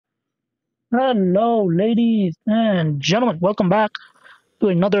Hello, ladies and gentlemen. Welcome back to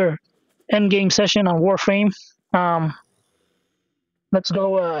another Endgame session on Warframe. Um, let's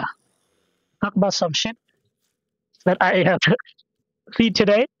go talk about some shit that I have to feed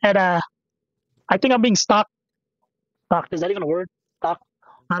today. And I think I'm being stalked. Stalked, is that even a word? Stalked?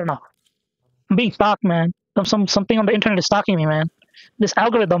 I don't know. I'm being stalked, man. Something on the internet is stalking me, man. This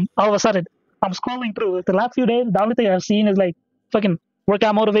algorithm, all of a sudden, I'm scrolling through the last few days. The only thing I've seen is like fucking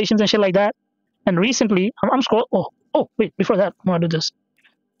workout motivations and shit like that. And recently, I'm scroll. Wait. Before that, I'm gonna do this.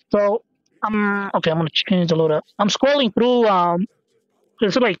 So okay. I'm gonna change the load up. I'm scrolling through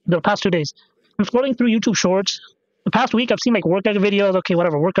it's like the past 2 days. I'm scrolling through YouTube Shorts. The past week, I've seen like workout videos. Okay,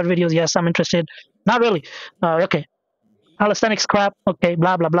 whatever, workout videos. Yes, I'm interested. Not really. Okay, calisthenics crap. Okay,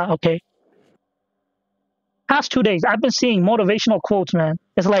 blah blah blah. Okay. Past 2 days, I've been seeing motivational quotes, man.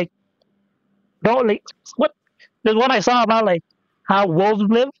 It's like don't like what. There's one I saw about like how wolves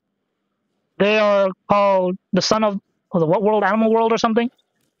live. They are called the son of the what world, animal world or something.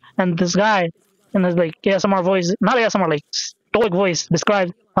 And this guy in his like ASMR voice, not ASMR, like stoic voice,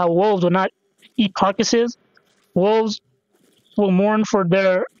 describes how wolves will not eat carcasses. Wolves will mourn for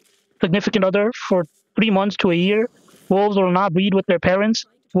their significant other for 3 months to a year. Wolves will not breed with their parents.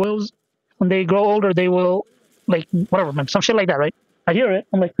 Wolves, when they grow older, they will like whatever, man, some shit like that, right? I hear it.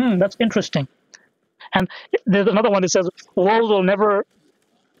 I'm like, that's interesting. And there's another one that says wolves will never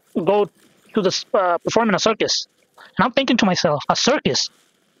go to the perform in a circus. And I'm thinking to myself, a circus.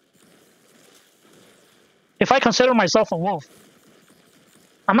 If I consider myself a wolf,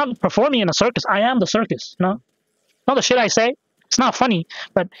 I'm not performing in a circus. I am the circus. Not the shit I say. It's not funny,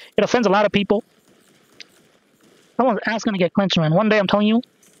 but it offends a lot of people. Someone's ass gonna get clenched, man. One day I'm telling you.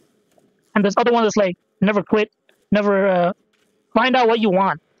 And this other one is like, never quit, never find out what you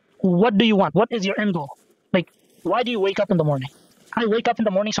want. What do you want? What is your end goal? Like, why do you wake up in the morning? I wake up in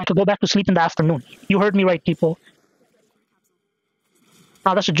the morning so I could go back to sleep in the afternoon. You heard me right, people.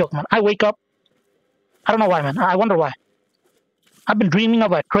 Oh, that's a joke, man. I wake up. I don't know why, man. I wonder why. I've been dreaming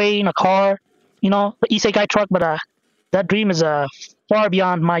of a crane, a car, the Isekai truck, but that dream is far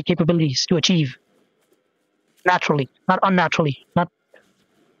beyond my capabilities to achieve naturally, not unnaturally, not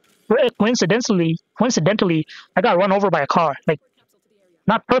coincidentally, I got run over by a car, like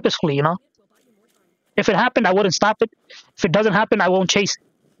not purposefully. If it happened, I wouldn't stop it. If it doesn't happen, I won't chase it.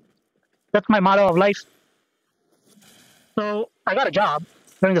 That's my motto of life. So I got a job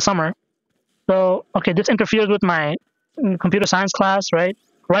during the summer. So okay, this interferes with my computer science class, right?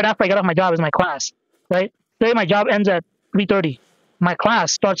 Right after I get off my job is my class, right? Say my job ends at 3:30. My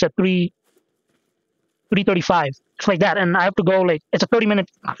class starts at 3:35. It's like that, and I have to go like it's a 30 minute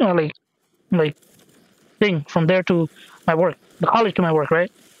like thing from there to my work, the college to my work,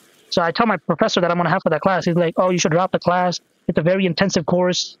 right? So I tell my professor that I'm gonna have for that class. He's like, "Oh, you should drop the class. It's a very intensive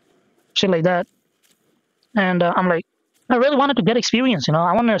course, shit like that." And I'm like, I really wanted to get experience.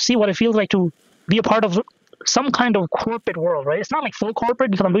 I want to see what it feels like to be a part of some kind of corporate world, right? It's not like full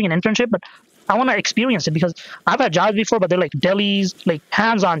corporate because I'm doing an internship, but I want to experience it because I've had jobs before, but they're like delis, like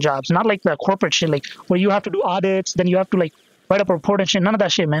hands-on jobs, not like the corporate shit, like where you have to do audits, then you have to like write up a report and shit. None of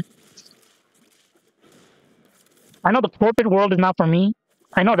that shit, man. I know the corporate world is not for me.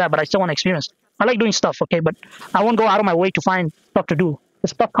 I know that, but I still want to experience. I like doing stuff, okay, but I won't go out of my way to find stuff to do.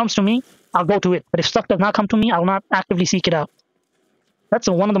 If stuff comes to me, I'll go to it. But if stuff does not come to me, I will not actively seek it out. That's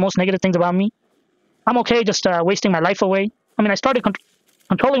one of the most negative things about me. I'm okay just wasting my life away. I mean, I started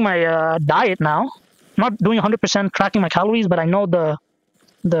controlling my diet now. I'm not doing 100% tracking my calories, but I know the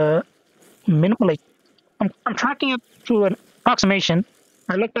minimum. Like I'm tracking it through an approximation.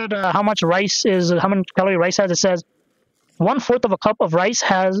 I looked at how much rice is, how many calorie rice has. It says 1/4 of a cup of rice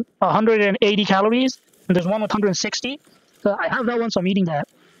has 180 calories, and there's one with 160. So I have that one, so I'm eating that,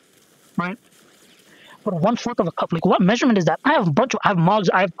 right? But 1/4 of a cup, like what measurement is that? I have a bunch of, I have mugs,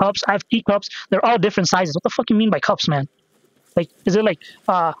 I have cups, I have teacups. They're all different sizes. What the fuck you mean by cups, man? Like, is it like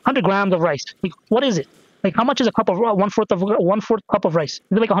 100 grams of rice? Like, what is it? Like, how much is a cup of 1/4 cup of rice?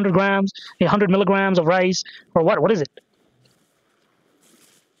 Is it like 100 grams, 100 milligrams of rice, or what? What is it?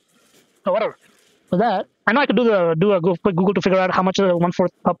 Or whatever. For that, I know I could do a quick Google to figure out how much a 1/4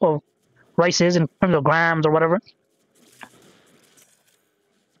 cup of rice is in terms of grams or whatever.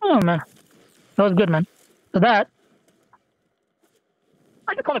 Oh man, that was good, man. For that,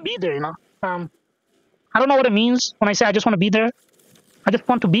 I just want to be there. I don't know what it means when I say I just want to be there. I just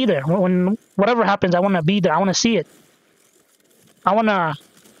want to be there. When whatever happens, I want to be there. I want to see it. I want to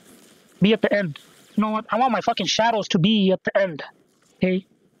be at the end. You know what? I want my fucking shadows to be at the end. Okay?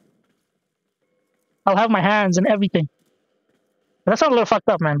 I'll have my hands and everything. That sounds a little fucked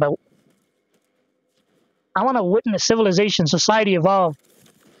up, man, but I want to witness civilization, society evolve.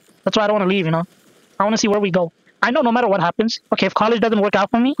 That's why I don't want to leave. I want to see where we go. I know no matter what happens. Okay, if college doesn't work out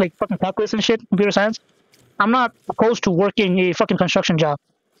for me, like fucking calculus and shit, computer science, I'm not opposed to working a fucking construction job.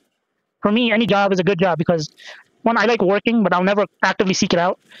 For me, any job is a good job because one, I like working, but I'll never actively seek it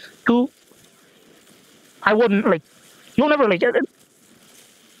out. Two, I wouldn't like. You'll never like.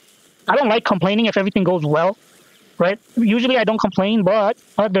 I don't like complaining if everything goes well, right? Usually I don't complain, but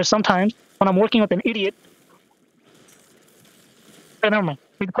there's sometimes when I'm working with an idiot. Never mind.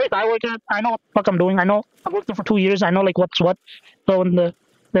 Like, the place I work at, I know what the fuck I'm doing. I know I've worked there for 2 years. I know like what's what. So when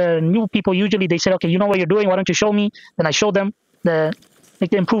the new people usually they say, okay, you know what you're doing. Why don't you show me? Then I show them the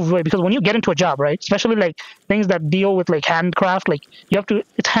improved way. Because when you get into a job, right, especially like things that deal with like handcraft, like you have to.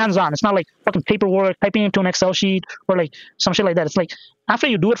 It's hands on. It's not like fucking paperwork, typing into an Excel sheet or like some shit like that. It's like after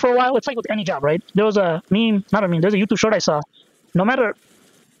you do it for a while, it's like with any job, right? There was a meme, not a meme. There's a YouTube short I saw. No matter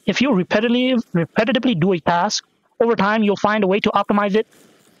if you repetitively do a task over time, you'll find a way to optimize it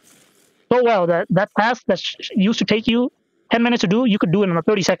so well that that task that used to take you 10 minutes to do, you could do it in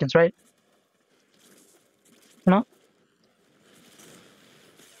 30 seconds, right? You know?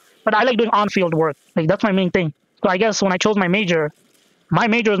 But I like doing on-field work. Like, that's my main thing. So I guess when I chose my major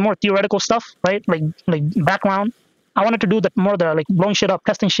is more theoretical stuff, right? Like background. I wanted to do the more the like blowing shit up,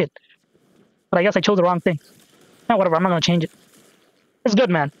 testing shit. But I guess I chose the wrong thing. Yeah, whatever. I'm not gonna change it. It's good,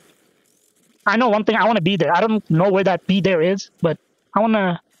 man. I know one thing. I want to be there. I don't know where that be there is, but I want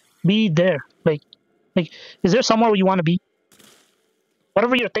to be there. Like, is there somewhere where you want to be?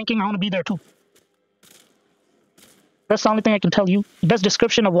 Whatever you're thinking, I want to be there too. That's the only thing I can tell you. The best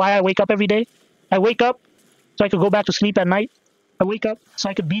description of why I wake up every day. I wake up so I could go back to sleep at night. I wake up so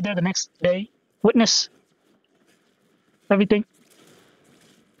I could be there the next day, witness everything.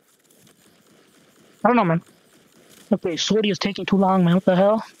 I don't know, man. Okay, Swordy is taking too long, man. What the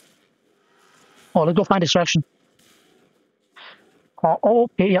hell? Oh, let's go find distraction. Oh,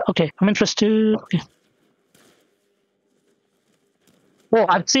 okay, yeah, okay. I'm interested. Okay. Well,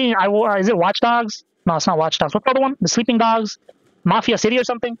 I've seen. Is it Watch Dogs? No, it's not Watch Dogs. What's the other one? The Sleeping Dogs, Mafia City or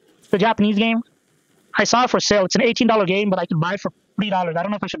something. The Japanese game. I saw it for sale. It's an $18 game, but I can buy it for $3. I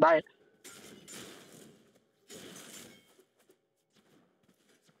don't know if I should buy it.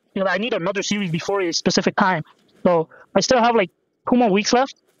 I need another series before a specific time. So I still have like 2 more weeks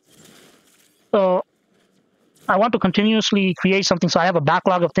left. So I want to continuously create something. So I have a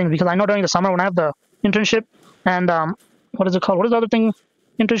backlog of things because I know during the summer when I have the internship and what is it called? What is the other thing?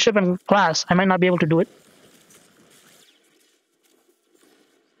 Internship and class. I might not be able to do it.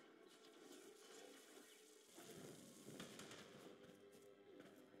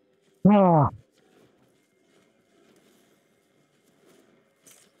 Oh.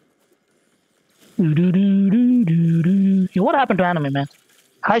 Yo, what happened to anime, man?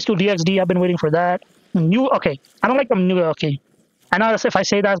 High School DxD. I've been waiting for that. New. Okay, I don't like them new. Okay, I know if I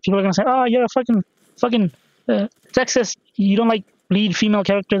say that, people are gonna say, "Oh, you're a fucking sexist. You don't like lead female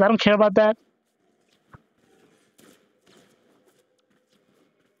characters." I don't care about that.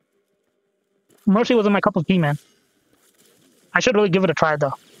 Mercy wasn't my cup of tea, man. I should really give it a try,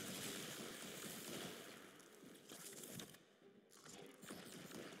 though.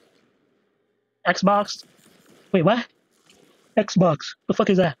 Xbox. Wait, what? Xbox. The fuck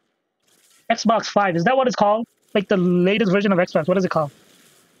is that? Xbox 5. Is that what it's called? Like the latest version of Xbox. What is it called?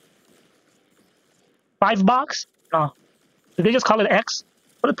 5 box? No. Did they just call it X?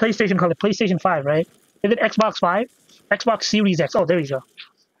 What did PlayStation call it? PlayStation 5, right? Is it Xbox 5? Xbox Series X. Oh, there you go.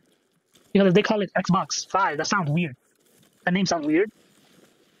 Because if they call it Xbox 5, that sounds weird. That name sounds weird.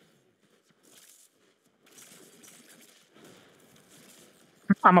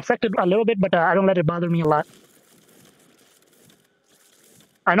 I'm affected a little bit, but I don't let it bother me a lot.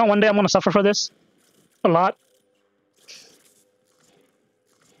 I know one day I'm going to suffer for this. A lot.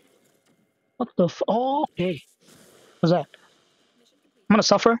 What the f... Oh, okay. What's that? I'm going to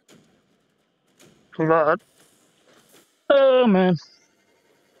suffer. A lot. Oh, man.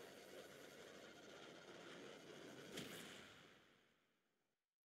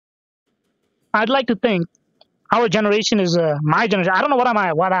 I'd like to think our generation is my generation. I don't know what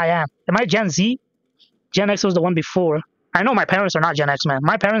I am. Am I Gen Z? Gen X was the one before. I know my parents are not Gen X, man.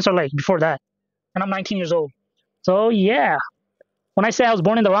 My parents are like before that. And I'm 19 years old. So, yeah. When I say I was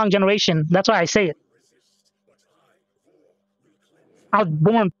born in the wrong generation, that's why I say it. I was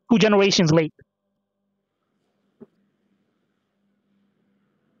born 2 generations late.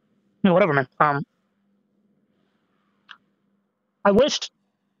 Whatever, man. I wished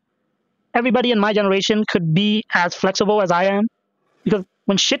everybody in my generation could be as flexible as I am. Because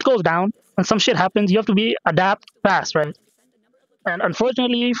when shit goes down, when some shit happens, you have to be adapt fast, right? And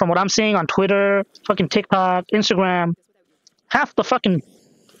unfortunately, from what I'm seeing on Twitter, fucking TikTok, Instagram, half the fucking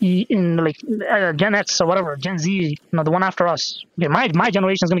in like Gen X or whatever, Gen Z, you know, the one after us. Okay, my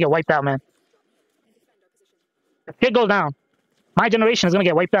generation is gonna get wiped out, man. If it goes down, my generation is gonna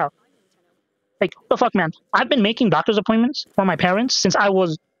get wiped out. Like, what the fuck, man? I've been making doctor's appointments for my parents since I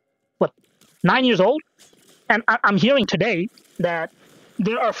was what 9 years old, and I'm hearing today that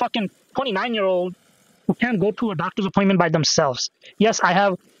there are fucking 29-year-old who can't go to a doctor's appointment by themselves. Yes,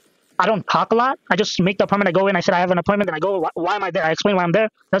 I don't talk a lot. I just make the appointment. I go in. I said I have an appointment, and I go. Why am I there? I explain why I'm there.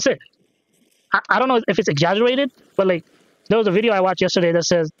 That's it. I don't know if it's exaggerated, but like there was a video I watched yesterday that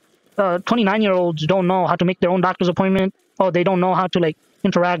says 29-year-olds don't know how to make their own doctor's appointment, or they don't know how to like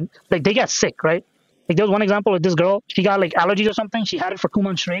interact. Like they get sick, right? Like there was one example with this girl. She got like allergies or something. She had it for 2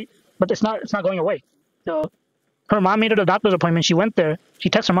 months straight, but it's not going away. So her mom made her the doctor's appointment. She went there. She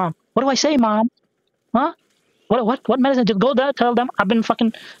texted her mom. What do I say, mom? Huh? What medicine? Just go there. Tell them I've been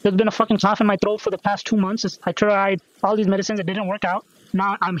fucking. There's been a fucking cough in my throat for the past 2 months. I tried all these medicines. It didn't work out.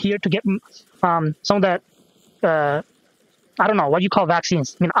 Now I'm here to get some of that. I don't know what you call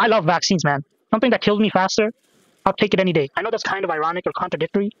vaccines. I mean, I love vaccines, man. Something that kills me faster, I'll take it any day. I know that's kind of ironic or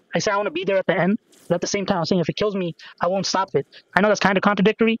contradictory. I say I want to be there at the end, but at the same time, I'm saying if it kills me, I won't stop it. I know that's kind of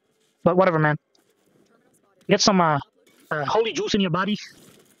contradictory, but whatever, man. Get some holy juice in your body.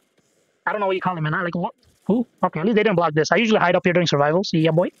 I don't know what you call it, man. I like what? Who? Okay, at least they didn't block this. I usually hide up here during survival. See,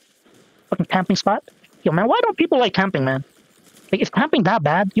 yeah, boy. Fucking camping spot. Yo, man, why don't people like camping, man? Like, is camping that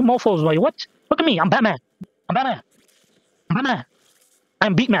bad? You mofos, like, what? Look at me. I'm Batman. I'm Batman. I'm Batman.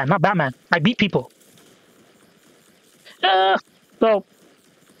 I'm Beatman, not Batman. I beat people. So,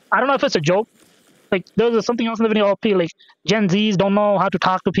 I don't know if it's a joke. Like, there was something else in the video. Okay, like, Gen Zs don't know how to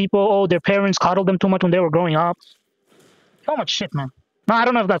talk to people. Oh, their parents coddled them too much when they were growing up. So much shit, man. No, I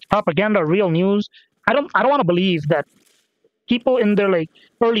don't know if that's propaganda or real news. I don't want to believe that people in their like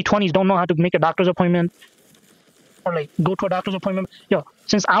early 20s don't know how to make a doctor's appointment or like go to a doctor's appointment. Yo,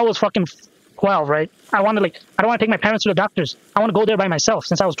 since I was fucking 12, right? I don't want to take my parents to the doctors. I want to go there by myself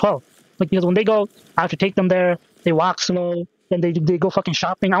since I was 12. Like because when they go, I have to take them there. They walk slow, then they go fucking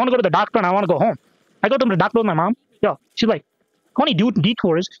shopping. I want to go to the doctor and I want to go home. I go to the doctor with my mom. Yo, she's like, how many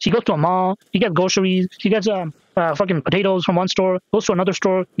detours? She goes to a mall. She gets groceries. She gets fucking potatoes from one store. Goes to another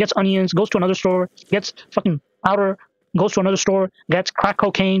store. Gets onions. Goes to another store. Gets fucking powder. Goes to another store. Gets crack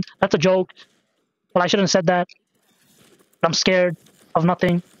cocaine. That's a joke. Well, I shouldn't have said that. I'm scared of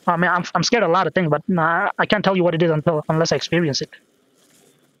nothing. I mean, I'm scared of a lot of things, but nah, I can't tell you what it is unless I experience it.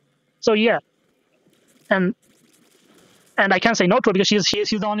 So yeah, and I can't say no to it because she's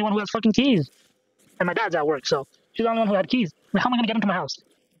the only one who has fucking keys, and my dad's at work, so she's the only one who had keys. Like, how am I gonna get into my house?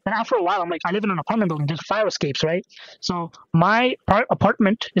 And after a while, I'm like, I live in an apartment building. There's fire escapes, right? So my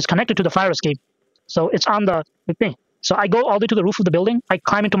apartment is connected to the fire escape, so it's on the thing. So I go all the way to the roof of the building. I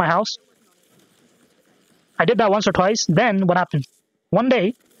climb into my house. I did that once or twice. Then what happened? One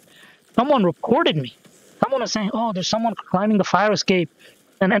day, someone reported me. Someone was saying, "Oh, there's someone climbing the fire escape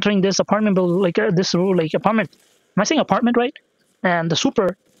and entering this apartment building, like this like apartment." Am I saying apartment right? And the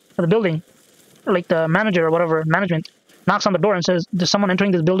super of the building, like the manager or whatever, management, knocks on the door and says, "There's someone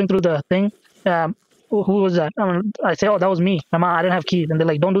entering this building through the thing." Who was that? I say, "Oh, that was me. I didn't have keys." And they're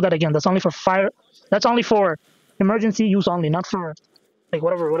like, "Don't do that again. That's only for fire. That's only for emergency use only, not for like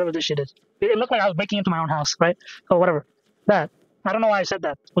whatever this shit is." It looked like I was breaking into my own house, right? Or whatever. That I don't know why I said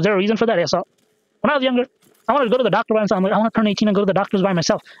that. Was there a reason for that? Yeah, so when I was younger, I wanted to go to the doctor by myself. I'm like, I want to turn 18 and go to the doctors by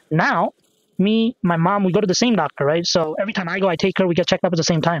myself. Now, me, my mom, we go to the same doctor, right? So every time I go, I take her. We get checked up at the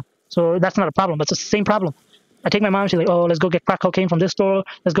same time. So that's not a problem. But it's the same problem. I take my mom. She's like, "Oh, let's go get crack cocaine from this store.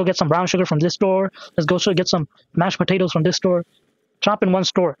 Let's go get some brown sugar from this store. Let's go get some mashed potatoes from this store." Shop in one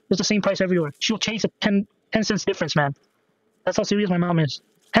store. It's the same price everywhere. She'll chase a 10 cents difference, man. That's how serious my mom is.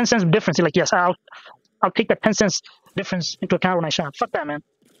 10 cents difference. You're like, yes, I'll take that 10 cents difference into account when I shop. Fuck that, man.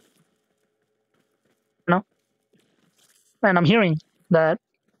 No? And I'm hearing that,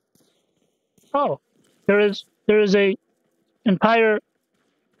 oh, there is a entire.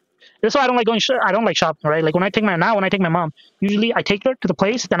 That's why I don't like I don't like shopping, right? Like when I take my mom, usually I take her to the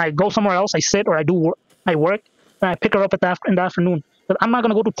place, then I go somewhere else. I sit or I work, and I pick her up in the afternoon. But I'm not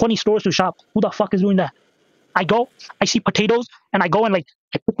gonna go to 20 stores to shop. Who the fuck is doing that? I go, I see potatoes, and I go and like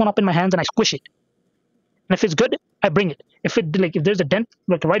I pick one up in my hands and I squish it. And if it's good, I bring it. If there's a dent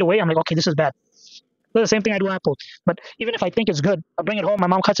like right away, I'm like, okay, this is bad. That's the same thing I do apples. But even if I think it's good, I bring it home. My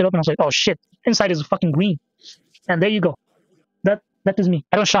mom cuts it up, and I was like, oh shit, inside is fucking green. And there you go. That is me.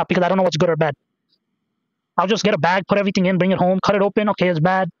 I don't shop because I don't know what's good or bad. I'll just get a bag, put everything in, bring it home, cut it open. Okay, it's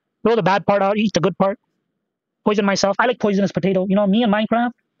bad. Throw the bad part out, eat the good part. Poison myself. I like poisonous potato. You know, me in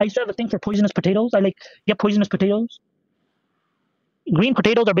Minecraft, I used to have a thing for poisonous potatoes. I like get poisonous potatoes. Green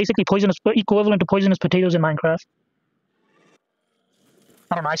potatoes are basically equivalent to poisonous potatoes in Minecraft.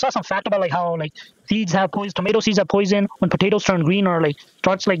 I don't know. I saw some fact about like how like seeds have poison. Tomato seeds have poison. When potatoes turn green or like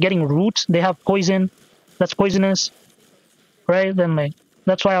starts like getting roots, they have poison. That's poisonous, right? Then like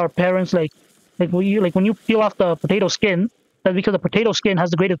that's why our parents when you peel off the potato skin, that's because the potato skin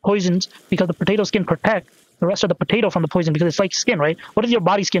has the greatest poisons because the potato skin protect the rest of the potato from the poison because it's like skin, right? What does your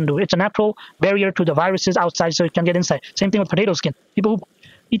body skin do? It's a natural barrier to the viruses outside so it can get inside. Same thing with potato skin. People who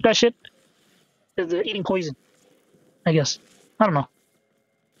eat that shit is eating poison, I guess. I don't know.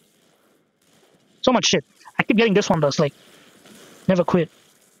 So much shit. I keep getting this one though. It's like never quit.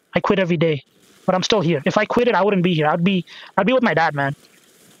 I quit every day, but I'm still here. If I quit it, I wouldn't be here. I'd be with my dad, man.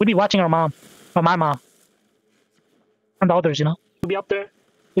 We'd be watching our mom, or my mom, and the others. You know, we'd be up there,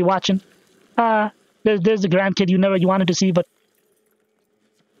 be watching. There's the grandkid you wanted to see, but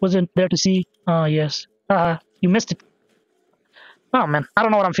wasn't there to see. Oh yes. You missed it. Oh man, I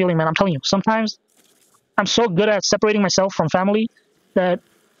don't know what I'm feeling, man. I'm telling you. Sometimes I'm so good at separating myself from family that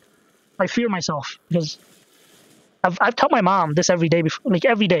I fear myself because I've told my mom this every day before, like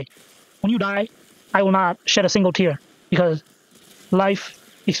every day. When you die, I will not shed a single tear because life,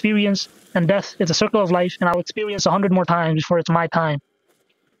 experience, and death is a circle of life, and I'll experience 100 more times before it's my time.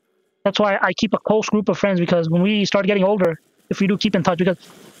 That's why I keep a close group of friends because when we start getting older, if we do keep in touch, because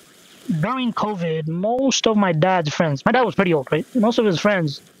during COVID, most of my dad's friends, my dad was pretty old, right? Most of his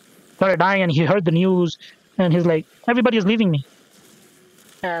friends started dying, and he heard the news, and he's like, everybody is leaving me.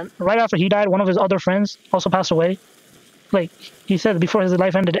 And right after he died, one of his other friends also passed away. Like he said before his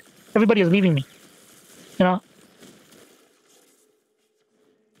life ended, everybody is leaving me. You know,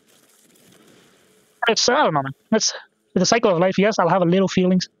 it's I don't know, man. It's the cycle of life. Yes, I'll have a little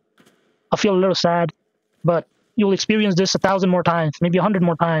feelings. I'll feel a little sad, but you'll experience this 1,000 more times, maybe 100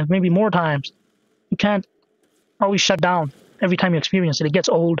 more times, maybe more times. You can't always shut down every time you experience it. It gets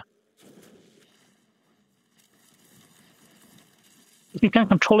old. If you can't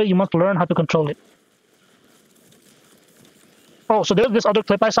control it, you must learn how to control it. Oh, so there's this other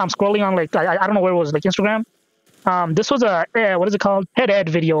clip I saw. I'm scrolling on like I don't know where it was, like Instagram. This was a what is it called? Head ed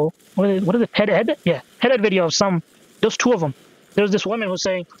video. What is it? Head ed? Yeah, head ed video of some. There's two of them. There's this woman who's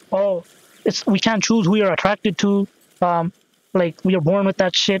saying, "Oh, it's we can't choose who we are attracted to. Like we are born with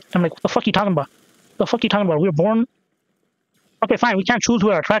that shit." I'm like, "What the fuck are you talking about? The fuck are you talking about? We're born. Okay, fine. We can't choose who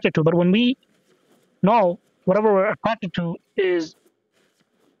we're attracted to, but when we know whatever we're attracted to is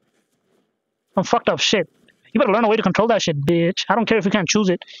some fucked up shit, you better learn a way to control that shit, bitch. I don't care if you can't choose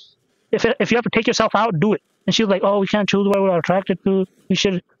it. If you have to take yourself out, do it." And she was like, "Oh, we can't choose what we're attracted to. We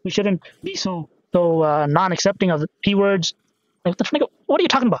shouldn't be so non-accepting of the p words." Like, what are you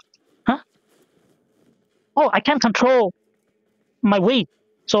talking about? Huh? Oh, I can't control my weight,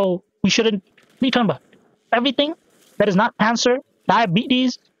 so we shouldn't. What are you talking about? Everything that is not cancer,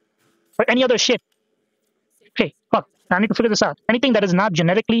 diabetes, or any other shit. Okay, fuck. I need to figure this out. Anything that is not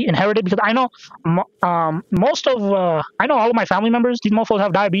genetically inherited, because I know most of I know all of my family members. These mofos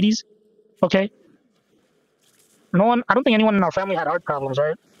have diabetes. Okay, no one. I don't think anyone in our family had heart problems,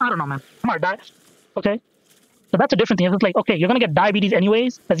 right? I don't know, man. Come on, die. Okay, so that's a different thing. It's like, okay, you're gonna get diabetes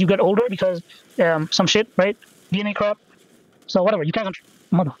anyways as you get older because some shit, right? DNA crap. So whatever. You can't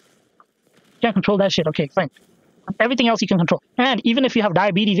control that shit. Okay, fine. Everything else you can control. And even if you have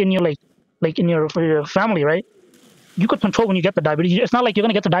diabetes in your like in your for your family, right? You could control when you get the diabetes. It's not like you're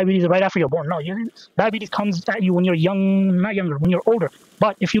gonna get the diabetes right after you're born. No, diabetes comes at you when you're young, not younger, when you're older.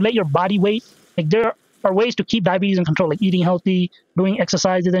 But if you let your body weight, like there are ways to keep diabetes in control, like eating healthy, doing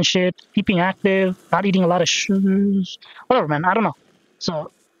exercises and shit, keeping active, not eating a lot of sugars, whatever, man. I don't know.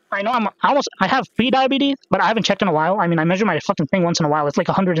 So I know I have pre-diabetes, but I haven't checked in a while. I mean, I measure my fucking thing once in a while. It's like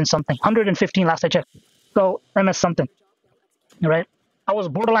 100 and something, 115 last I checked. So MS something, right? I was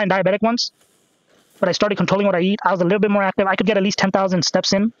borderline diabetic once, but I started controlling what I eat. I was a little bit more active. I could get at least 10,000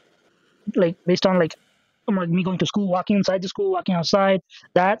 steps in, like based on like me going to school, walking inside the school, walking outside,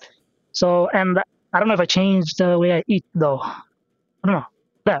 that. So, and I don't know if I changed the way I eat though. I don't know.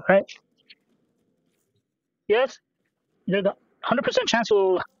 That, right? Yes, there's a 100% chance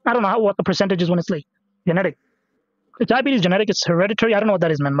you'll, I don't know what the percentage is when it's like genetic. If diabetes is genetic, it's hereditary. I don't know what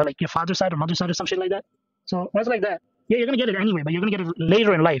that is, man, but like your father's side or mother's side or some shit like that. So, when it's like that, yeah, you're gonna get it anyway, but you're gonna get it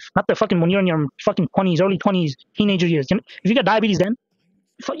later in life, not the fucking when you're in your fucking 20s, early 20s, teenager years. If you get diabetes then,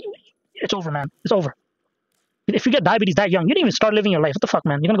 it's over, man. It's over. If you get diabetes that young, you didn't even start living your life. What the fuck,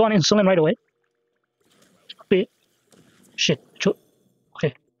 man? You're gonna go on insulin right away. Wait, shit.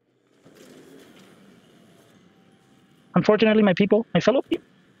 Okay. Unfortunately, my people, my fellow people,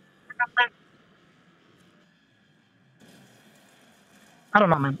 I don't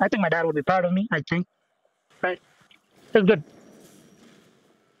know, man. I think my dad would be proud of me. I think, right? It's good.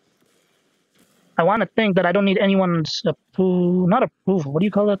 I want to think that I don't need anyone's not approval. What do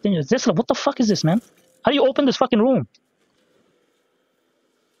you call that thing? Is this what the fuck is this, man? How do you open this fucking room?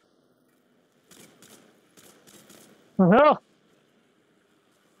 Hell,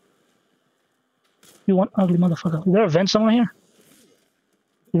 you want ugly motherfucker? Is there a vent somewhere here?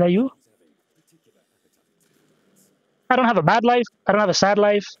 Is that you? I don't have a bad life. I don't have a sad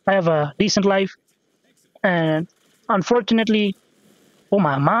life. I have a decent life. And unfortunately, oh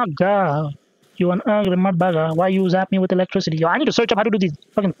my god, you an ugly motherfucker. Why you zap me with electricity? Yo, I need to search up how to do these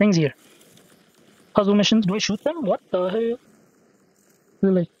fucking things here. Puzzle missions. Do I shoot them? What the hell?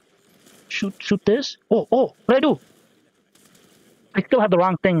 Really? Shoot this? Oh, what do I do? I still have the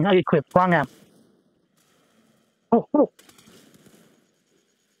wrong thing. I equipped. Wrong amp. Oh.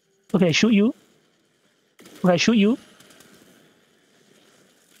 Okay, shoot you. Okay, shoot you.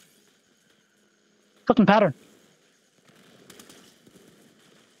 Fucking pattern.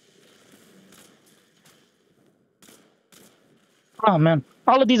 Oh man.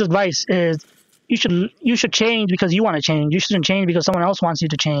 All of these advice is you should change because you want to change. You shouldn't change because someone else wants you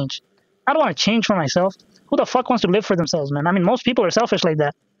to change. I don't want to change for myself. Who the fuck wants to live for themselves, man? I mean, most people are selfish like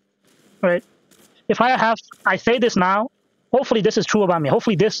that, right? If I say this now, hopefully this is true about me.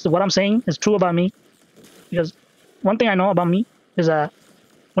 Hopefully what I'm saying is true about me. Because one thing I know about me is that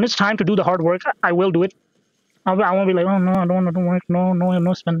when it's time to do the hard work, I will do it. I won't be like, oh no, I don't want to do work.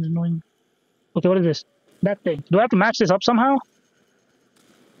 No spending, no. Okay, what is this? That thing. Do I have to match this up somehow?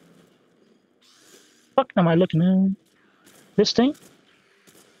 Fuck am I looking at? This thing?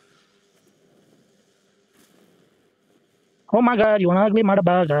 Oh my god, you an ugly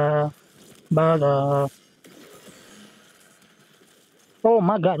motherfucker. Bugger. Oh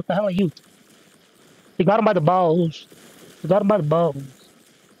my god, what the hell are you? You got him by the balls. You got him by the balls.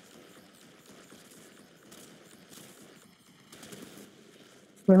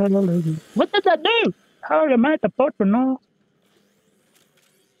 What did that do? How am I supposed to know?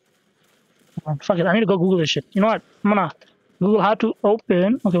 Oh, fuck it, I need to go Google this shit. You know what? I'm gonna Google how to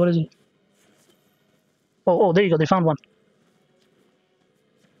open. Okay, what is it? Oh, there you go. They found one.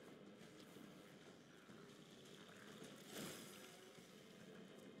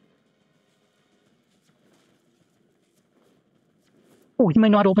 Oh, you might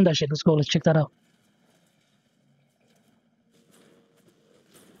know how to open that shit. Let's go. Let's check that out.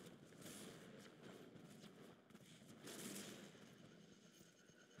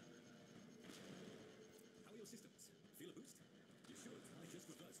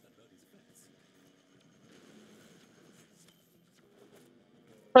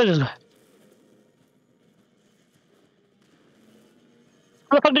 What is this guy?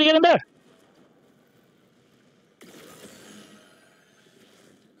 How the fuck did he get in there?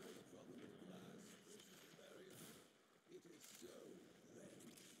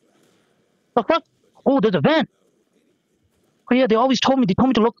 The fuck? Oh, there's a vent. Oh yeah, they always told me. They told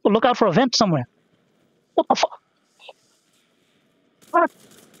me to look out for a vent somewhere. What the fuck? What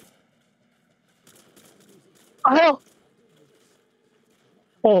the hell?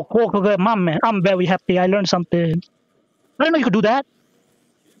 Oh, cool, my man. I'm very happy. I learned something. I didn't know you could do that.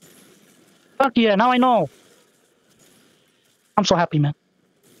 Fuck yeah, now I know. I'm so happy, man.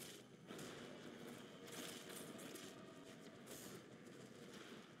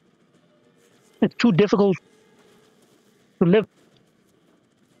 It's too difficult to live.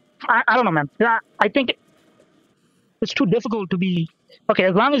 I don't know, man. I think it's too difficult to be. Okay,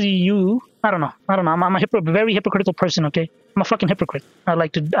 as long as you. I don't know. I'm a very hypocritical person, okay? I'm a fucking hypocrite. I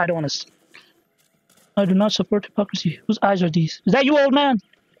don't want to. I do not support hypocrisy. Whose eyes are these? Is that you, old man?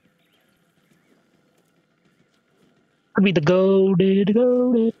 Could be the goaded.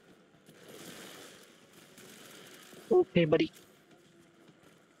 Okay, buddy.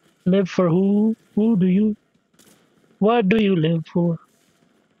 Live for who? Who do you? What do you live for?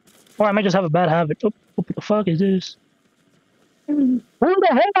 Or I might just have a bad habit. Oh, what the fuck is this? Who the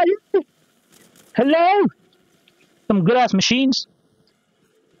hell are you? Hello? Some good ass machines.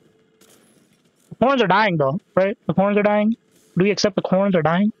 The horns are dying though, right? The horns are dying. Do we accept the horns are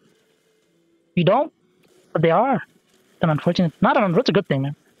dying? We don't, but they are. An unfortunate. It's a good thing,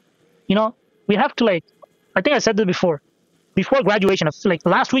 man. You know, we have to like. I think I said this before. Before graduation, like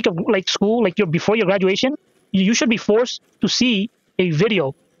last week of like school, like before your graduation, you should be forced to see a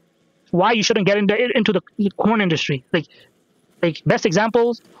video why you shouldn't get into the corn industry. Like best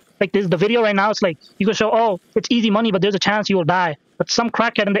examples, like this the video right now. It's like you can show, oh, it's easy money, but there's a chance you will die. But some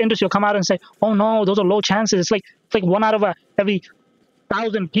crackhead in the industry will come out and say, oh no, those are low chances. It's like one out of every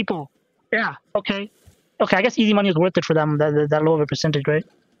 1,000 people. Yeah, okay. I guess easy money is worth it for them. That low of a percentage, right?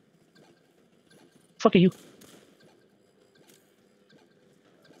 Fuck are you?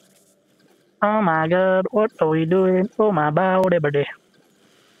 Oh my god, what are we doing? Oh my body.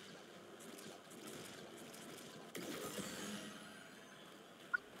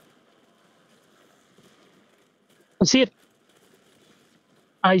 I see it.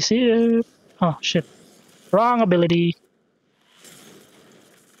 I see it. Oh shit. Wrong ability.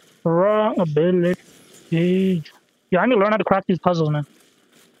 Wrong ability. Yeah, I need to learn how to crack these puzzles, man.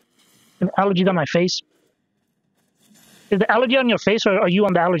 An allergies on my face. Is the allergy on your face or are you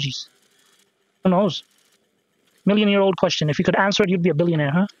on the allergies? Who knows? Million-year-old question. If you could answer it, you'd be a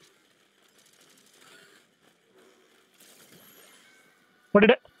billionaire, huh? What did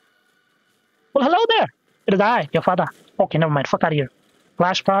it? Well, hello there. It is I, your father. Okay, never mind. Fuck out of here.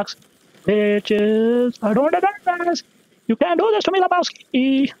 Flashbacks. Bitches. I don't want this. You can't do this to me,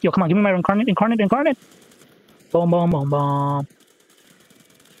 Lebowski. Yo, come on. Give me my incarnate. Boom, boom, boom, boom.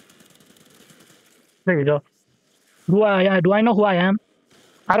 There you go. Do I know who I am?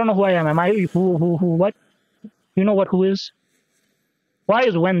 I don't know who I am. Am I what? You know what who is? Why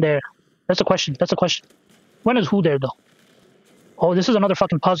is when there? That's a question. That's a question. When is who there though? Oh, this is another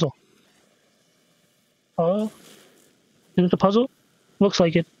fucking puzzle. Oh, is it a puzzle? Looks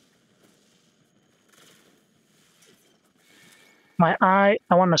like it. My eye.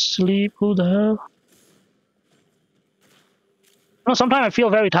 I want to sleep. Who the hell? No, sometimes I feel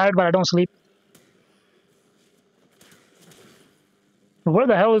very tired, but I don't sleep. Where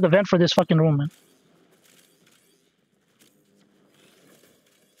the hell is the vent for this fucking room, man?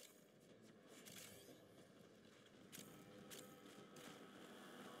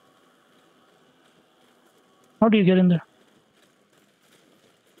 How do you get in there?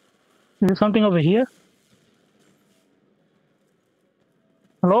 Is there something over here?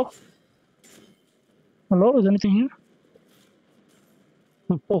 Hello? Hello? Is anything here?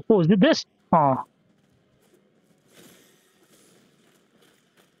 Oh, is it this? Oh.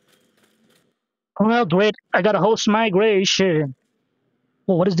 Well, great. I got a host migration.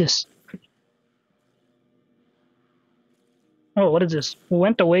 Oh, what is this? Oh, what is this?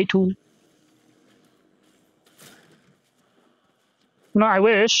 Went away to... No, I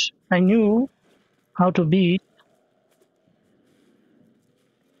wish I knew how to beat...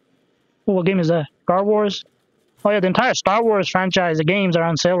 Oh, what game is that? Star Wars? Oh yeah, the entire Star Wars franchise, the games are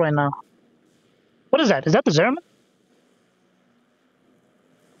on sale right now. What is that? Is that the Zerman?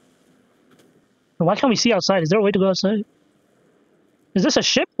 Why can't we see outside? Is there a way to go outside? Is this a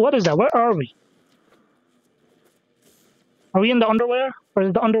ship? What is that? Where are we? Are we in the underwear? Or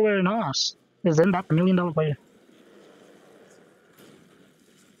is the underwear in us? Isn't that the $1,000,000 player?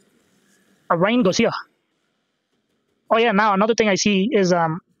 A rain goes here. Oh yeah, now another thing I see is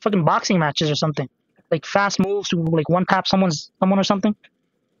fucking boxing matches or something. Like fast moves to like one tap someone or something.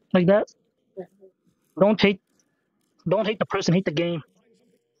 Like that. Don't hate don't hate the person, hate the game.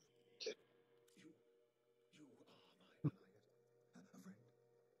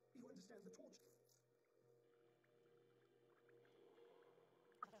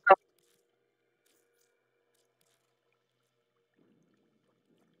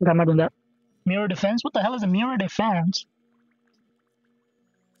 I'm not doing that. Mirror defense? What the hell is a mirror defense?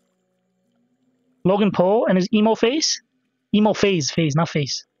 Logan Paul and his emo face? Emo phase, not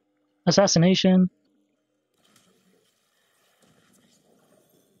face. Assassination.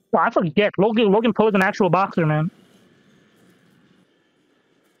 Well, I forget. Logan Paul is an actual boxer, man.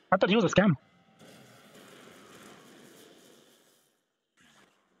 I thought he was a scam.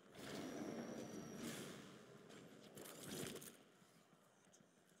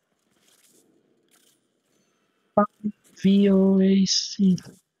 VOAC.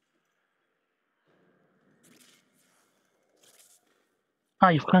 Ah,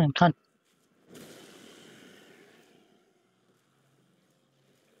 you can't.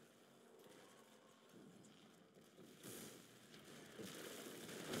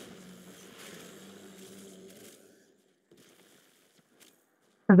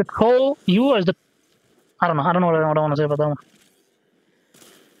 Is the Cole you or is the... I don't know. I don't know what I want to say about that one.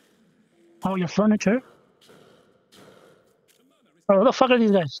 Oh, your furniture? Oh, where the fuck are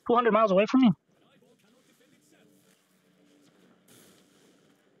these guys? 200 miles away from me?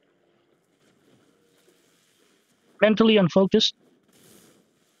 Mentally unfocused.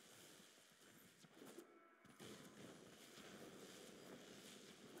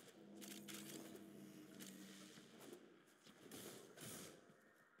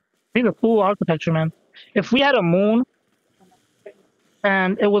 These are cool architecture, man. If we had a moon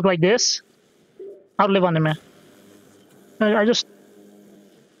and it was like this, I'd live on it, man. I just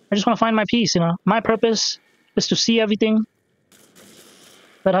want to find my peace, you know. My purpose is to see everything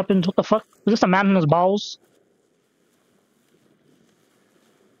that happens. What the fuck? Is this a man in his bowels?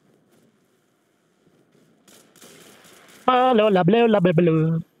 Hello, la blah, la blah,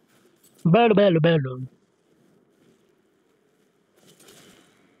 blah. Blah, blah, blah, blah.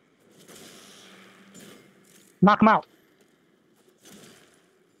 Knock him out.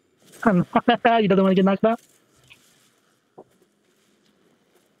 He doesn't want to get knocked out.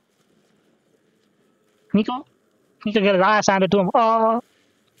 Nico? Nico get his ass handed to him. Oh,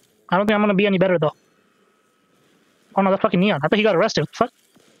 I don't think I'm gonna be any better though. Oh no, that's fucking Neon. I thought he got arrested. What the fuck?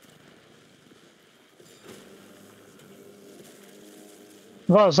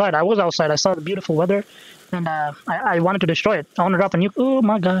 Well, outside. I was outside. I saw the beautiful weather, and I wanted to destroy it. I wanted to drop a nuke. Oh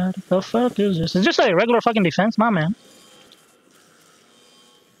my god, the fuck is this? It's just like a regular fucking defense, my man.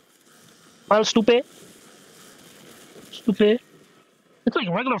 Well, stupid. Stupid. It's like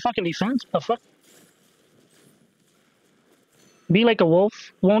regular fucking defense. The fuck? Be like a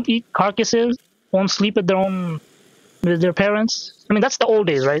wolf. Won't eat carcasses. Won't sleep with their parents. I mean, that's the old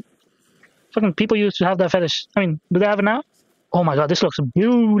days, right? Fucking people used to have that fetish. I mean, do they have it now? Oh my god, this looks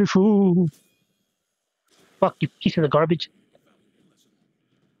beautiful. Fuck, you piece of the garbage.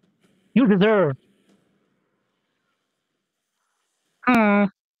 You deserve. Hmm.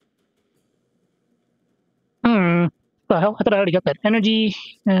 Hmm. The hell? I thought I already got that. Energy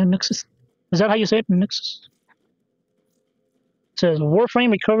and Nexus. Is that how you say it? Nexus? It says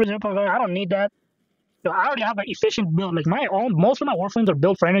Warframe recovers. I don't need that. Yo, I already have an efficient build. Like most of my Warframes are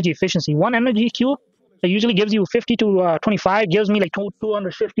built for energy efficiency. One energy cube that usually gives you 50 to 25 gives me like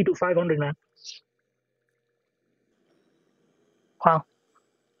 250 to 500, man. Wow.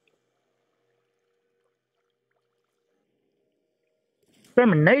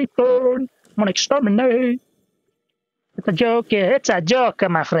 Exterminator. I'm gonna exterminate. It's a joke. Yeah, it's a joke,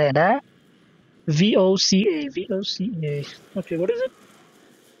 my friend. Huh? VOCA. VOCA. Okay, what is it?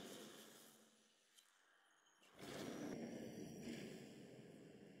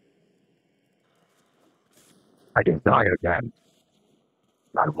 I didn't die again.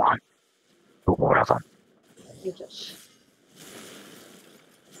 Not one, two more of them. You just...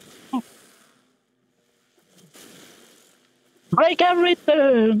 Break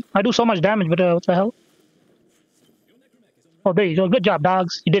everything! I do so much damage, but what the hell? Oh, there you go. Good job,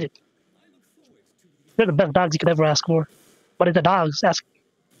 dogs. You did it. They're the best dogs you could ever ask for. But it's the dogs. Ask.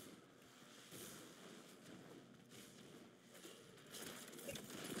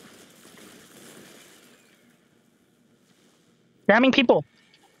 Scamming people.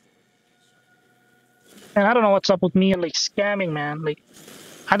 And I don't know what's up with me and like scamming, man. Like,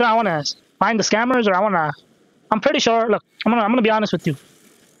 I don't. I want to find the scammers, or I want to. I'm pretty sure. Look, I'm gonna be honest with you.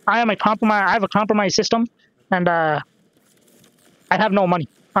 I am a compromise. I have a compromised system, and I have no money.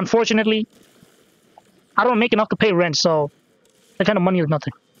 Unfortunately, I don't make enough to pay rent, so that kind of money is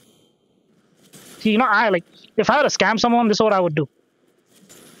nothing. See, I like if I had to scam someone, this is what I would do.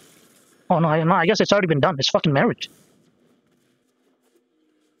 Oh no, I guess it's already been done. It's fucking marriage.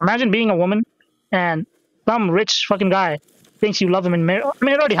 Imagine being a woman and some rich fucking guy thinks you love him in marriage. I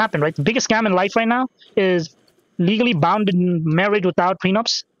mean, it already happened, right? The biggest scam in life right now is legally bound in marriage without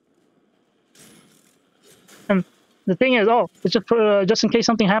prenups. And the thing is, oh, it's just in case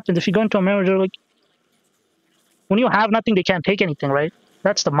something happens. If you go into a marriage, like when you have nothing, they can't take anything, right?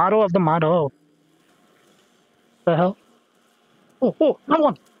 That's the motto of the motto. The hell? Oh, another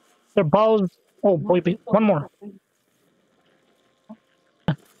one. Their balls. Oh boy, one more.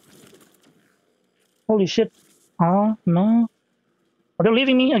 Holy shit. Oh, no. Are they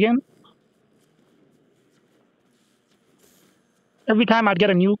leaving me again? Every time I'd get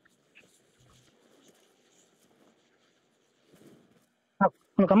a nuke.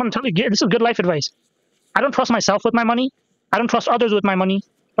 Look, I'm gonna tell you, this is good life advice. I don't trust myself with my money. I don't trust others with my money.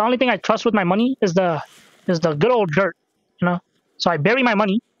 The only thing I trust with my money is the good old dirt, So I bury my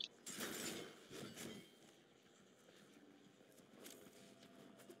money.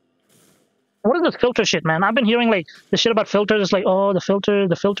 What is this filter shit, man? I've been hearing like the shit about filters. It's like, oh, the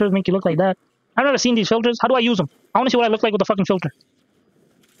filters make you look like that. I've never seen these filters. How do I use them? I want to see what I look like with the fucking filter.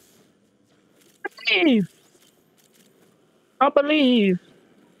 I believe.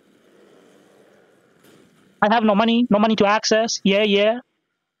 I have no money to access. Yeah.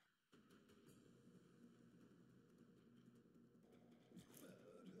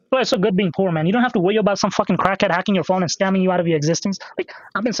 But it's so good being poor, man. You don't have to worry about some fucking crackhead hacking your phone and scamming you out of your existence. Like,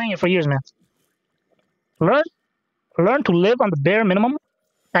 I've been saying it for years, man. Learn to live on the bare minimum,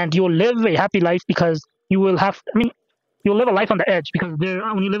 and you'll live a happy life because you will have. I mean, you'll live a life on the edge because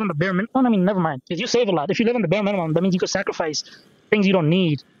when you live on the bare minimum. I mean, never mind. Because you save a lot. If you live on the bare minimum, that means you could sacrifice things you don't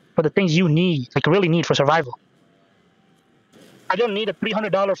need for the things you need, like really need for survival. I don't need a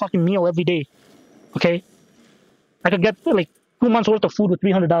 $300 fucking meal every day. Okay, I could get like 2 months worth of food with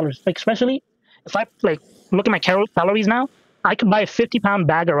 $300. Like, especially if I like look at my calories now. I could buy a 50-pound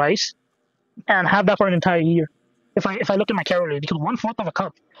bag of rice and have that for an entire year. If I look at my calories, because 1/4 of a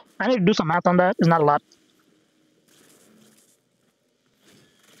cup, I need to do some math on that. It's not a lot.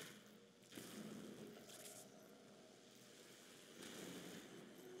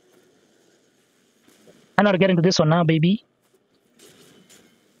 I know how to get into this one now, baby.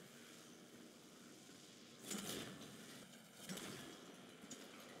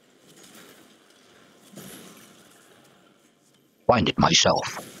 Find it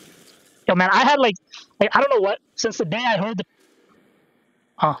myself. Yo, man, I had like I don't know what. Since the day I heard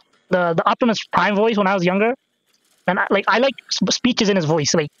uh, the Optimus Prime voice when I was younger, and I like speeches in his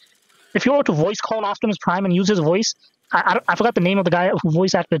voice. Like if you were to voice call Optimus Prime and use his voice, I forgot the name of the guy who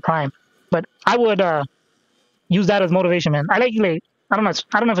voice acted Prime, but I would use that as motivation, man. I like I don't know.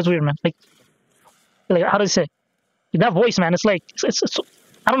 I don't know if it's weird, man. Like how do I say that voice, man? It's like it's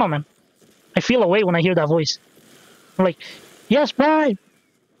I don't know, man. I feel away when I hear that voice. I'm like, yes, Prime.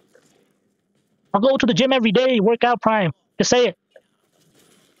 I'll go to the gym every day, work out, Prime. Just say it.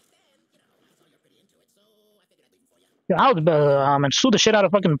 Yeah, I would and sue the shit out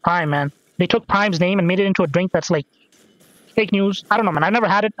of fucking Prime, man. They took Prime's name and made it into a drink that's like fake news. I don't know, man. I never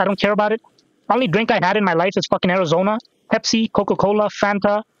had it. I don't care about it. Only drink I had in my life is fucking Arizona, Pepsi, Coca-Cola,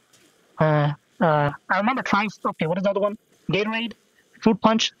 Fanta. I remember trying. Okay, what is the other one? Gatorade, fruit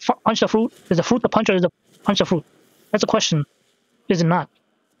punch, punch the fruit. Is the fruit the punch or is the punch the fruit? That's a question. Is it not?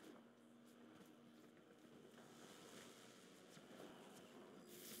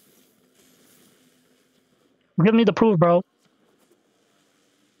 Give me the proof, bro.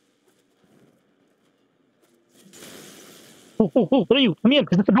 What are you? Come in.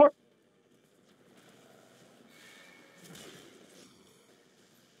 Is this the door?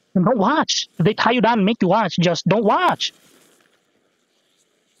 Then don't watch. If they tie you down and make you watch, just don't watch.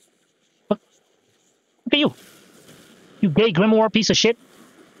 Look at you. You gay grimoire piece of shit.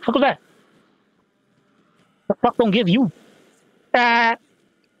 Look at that. The fuck don't give you? Ah.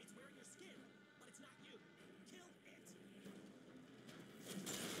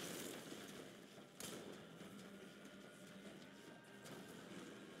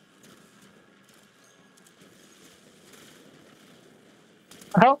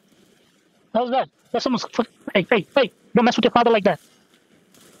 Hell? How's that? That's someone's. Hey, hey, hey! Don't mess with your father like that.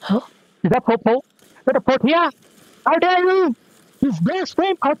 Huh? Is that Popo? Is that a tortilla? How dare you? You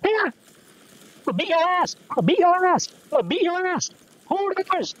blaspheme tortilla! I'll beat your ass! I'll beat your ass! I'll beat your ass! Hold the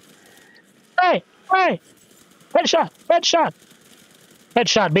doors! Hey! Hey! Headshot! Headshot!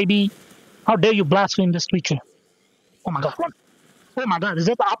 Headshot, baby! How dare you blaspheme this creature? Oh my god! Run! Oh my god! Is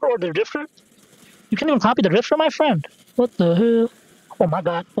that the opera or the drifter? You can't even copy the drifter, my friend. What the hell? Oh my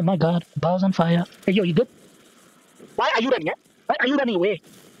god! Oh my god! Balls on fire! Hey yo, you good? Why are you running? Why are you running away?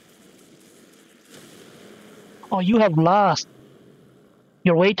 Oh, you have lost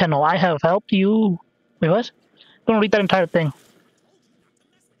your way, Tenno. I have helped you. Wait, what? Don't read that entire thing.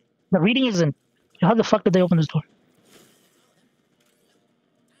 The reading isn't. How the fuck did they open this door?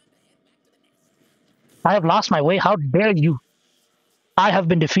 I have lost my way. How dare you? I have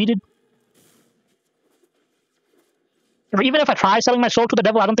been defeated. Even if I try selling my soul to the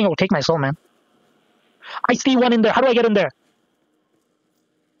devil, I don't think it will take my soul, man. I see one in there. How do I get in there?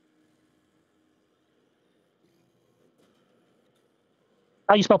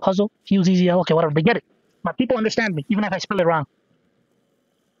 How you spell puzzle? P-U-Z-Z-L. Okay, whatever. They get it. But people understand me, even if I spell it wrong.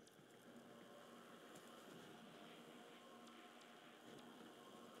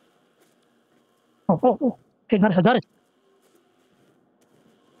 Oh, oh, oh. Okay, got it. I got it.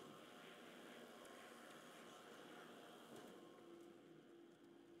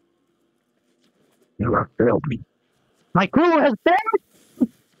 You have failed me. My crew has failed.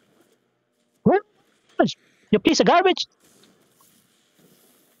 What? You piece of garbage.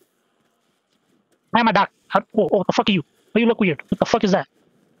 I am a doc. Oh, what the fuck are you? Why you look weird? What the fuck is that?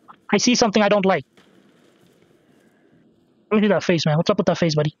 I see something I don't like. Let me see that face, man. What's up with that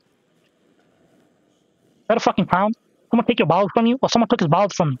face, buddy? Is that a fucking clown? Someone take your balls from you? Or someone took his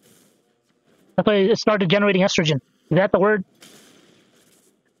balls from me. That's why it started generating estrogen. Is that the word?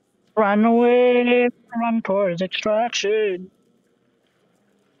 Run away, run towards extraction.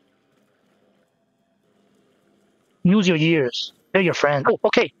 Use your ears. They're your friend. Oh,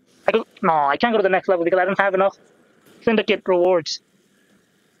 okay. No, I can't go to the next level because I don't have enough Syndicate rewards.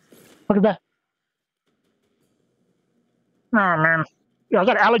 Look at that. Oh, man. Yo, I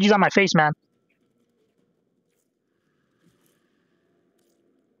got allergies on my face, man.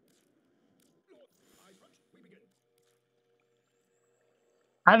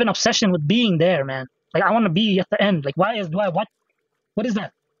 I have an obsession with being there, man. Like, I want to be at the end. Like, why is, do I, what is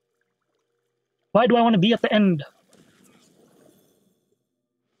that? Why do I want to be at the end?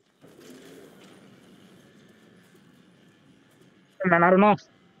 Man, I don't know.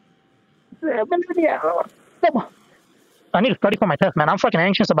 I need to study for my test, man. I'm fucking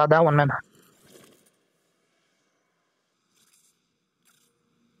anxious about that one, man.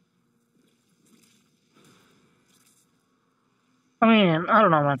 I mean, I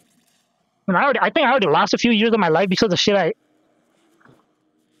don't know, man. I think I already lost a few years of my life because of shit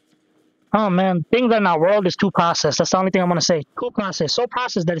Oh man, things in our world is too processed. That's the only thing I'm gonna say. Too processed, so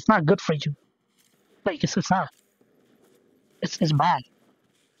processed that it's not good for you. Like it's not. It's bad.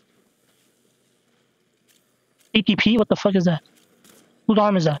 ATP, what the fuck is that? Whose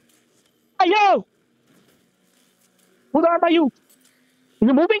arm is that? Hey yo, whose arm are you? Is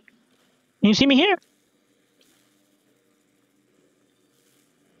it moving? Can you see me here?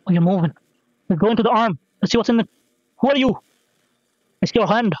 Oh, you're moving. Let's go into the arm. Let's see what's in the. Who are you? It's your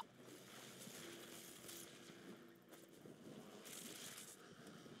hand.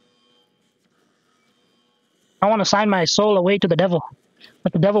 I want to sign my soul away to the devil,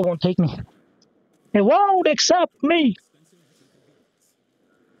 but the devil won't take me. It won't accept me.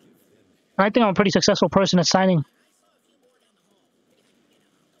 I think I'm a pretty successful person at signing.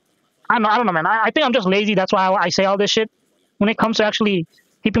 I don't know, man. I think I'm just lazy. That's why I say all this shit. When it comes to actually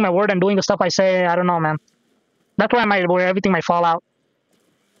keeping my word and doing the stuff I say, I don't know, man. That's where everything might fall out.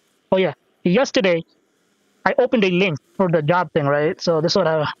 Oh yeah, yesterday I opened a link for the job thing, right? So this is what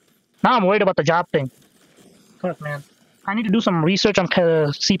now I'm worried about the job thing. Fuck, man. I need to do some research on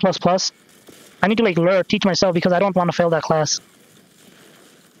C++. I need to like teach myself because I don't want to fail that class.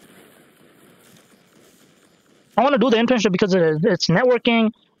 I want to do the internship because it's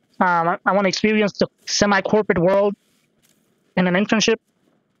networking. I want to experience the semi-corporate world in an internship,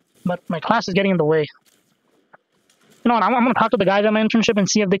 but my class is getting in the way. You know what? I'm going to talk to the guys at my internship and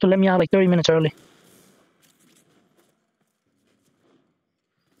see if they can let me out like 30 minutes early.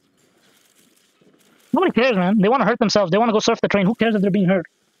 Nobody cares, man. They want to hurt themselves. They want to go surf the train. Who cares if they're being hurt?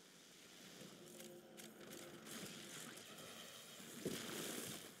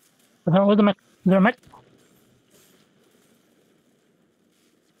 Where's the mech? Is there a mech?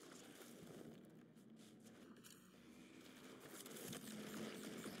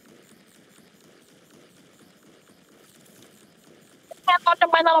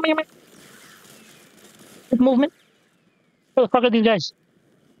 This movement? Who the fuck are these guys?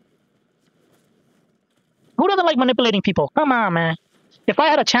 Who doesn't like manipulating people? Come on, man. If I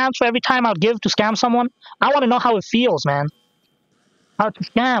had a chance for every time I'd give to scam someone, I want to know how it feels, man. How to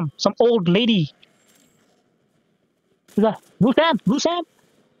scam some old lady. Who's that? Blue Sam? Blue Sam?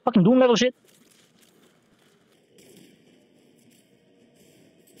 Fucking Doom level shit.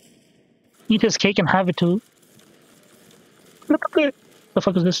 Eat his cake and have it too. Look up there. The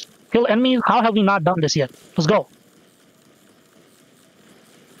fuck is this? Kill enemies? How have we not done this yet? Let's go.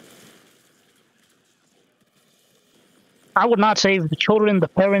 I would not save the children, the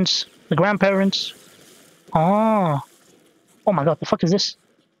parents, the grandparents. Oh. Oh my god, the fuck is this?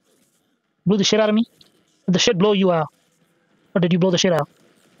 Blew the shit out of me? Did the shit blow you out? Or did you blow the shit out?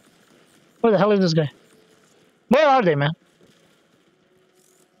 Where the hell is this guy? Where are they, man?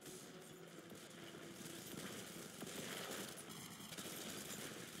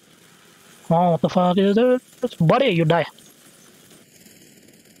 Oh, what the fuck is this? Buddy, you die.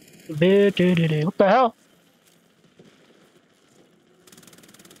 What the hell?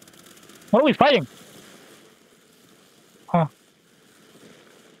 What are we fighting? Huh.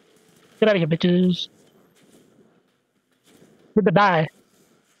 Get out of here, bitches. Get the die.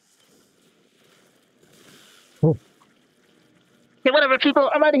 Oh. Okay, whatever, people.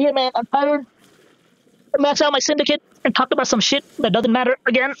 I'm out of here, man. I'm tired. I max out my syndicate and talk about some shit that doesn't matter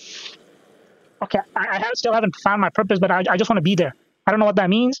again. Okay, I still haven't found my purpose, but I just want to be there. I don't know what that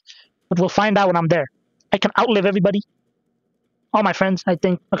means, but we'll find out when I'm there. I can outlive everybody. All my friends, I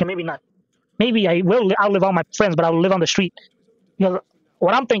think. Okay, maybe not. Maybe I will outlive all my friends, but I will live on the street. Because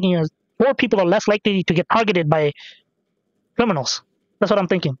what I'm thinking is, poor people are less likely to get targeted by criminals. That's what I'm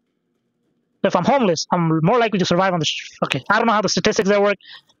thinking. So if I'm homeless, I'm more likely to survive on the street. Okay, I don't know how the statistics there work.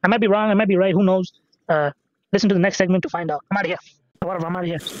 I might be wrong. I might be right. Who knows? Listen to the next segment to find out. I'm out of here. Whatever, I'm out of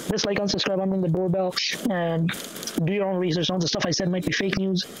here. Dislike, unsubscribe, unring the doorbell, and do your own research. All the stuff I said might be fake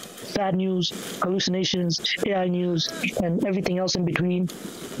news, sad news, hallucinations, AI news, and everything else in between.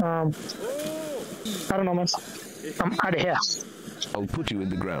 I don't know, man. I'm out of here. I'll put you in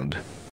the ground.